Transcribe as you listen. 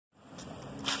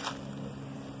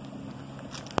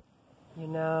You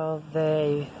know,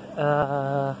 they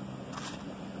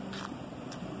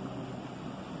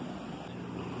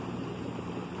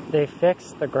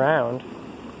fixed the ground.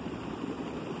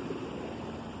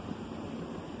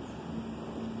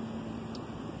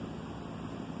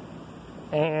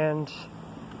 And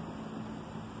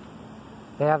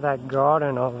they have that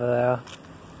garden over there,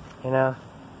 you know.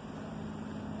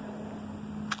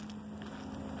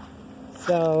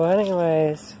 So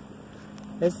anyways,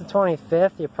 it's the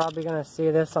 25th. You're probably going to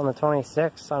see this on the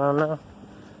 26th. I don't know.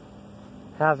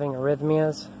 Having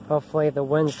arrhythmias. Hopefully the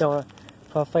winds don't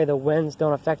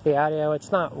affect the audio.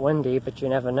 It's not windy, but you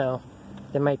never know.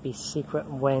 There might be secret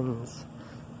winds.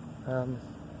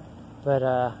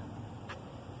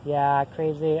 Yeah,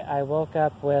 crazy. I woke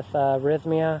up with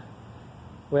arrhythmia.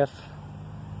 With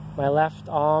my left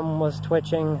arm was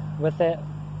twitching with it,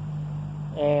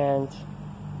 and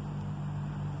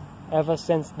ever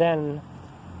since then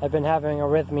I've been having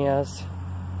arrhythmias.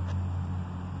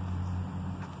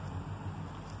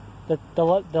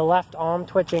 The left arm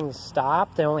twitching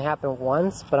stopped. It only happened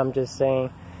once, but I'm just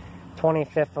saying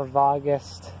 25th of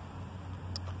August.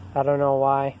 I don't know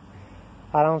why.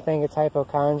 I don't think it's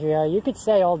hypochondria. You could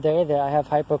say all day that I have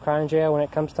hypochondria when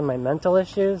it comes to my mental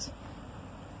issues.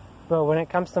 But when it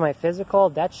comes to my physical,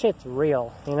 that shit's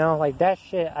real, you know? Like, that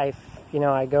shit I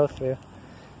go through,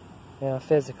 you know,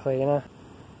 physically, you know?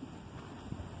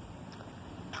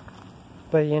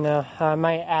 But, you know, I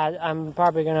might add, I'm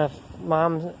probably gonna,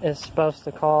 Mom is supposed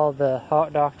to call the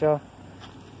heart doctor.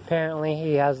 Apparently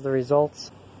he has the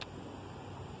results.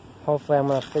 Hopefully I'm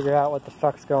gonna figure out what the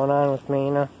fuck's going on with me,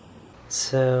 you know?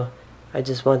 So, I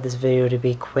just want this video to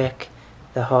be quick.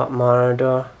 The heart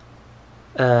monitor,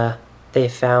 they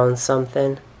found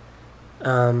something.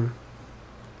 I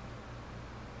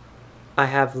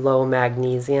have low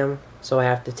magnesium, so I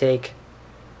have to take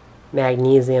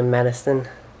magnesium medicine.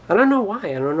 I don't know why.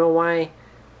 I don't know why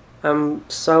I'm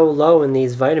so low in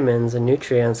these vitamins and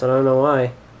nutrients. I don't know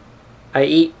why. I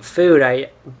eat food.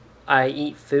 I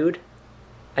eat food.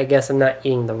 I guess I'm not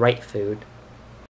eating the right food.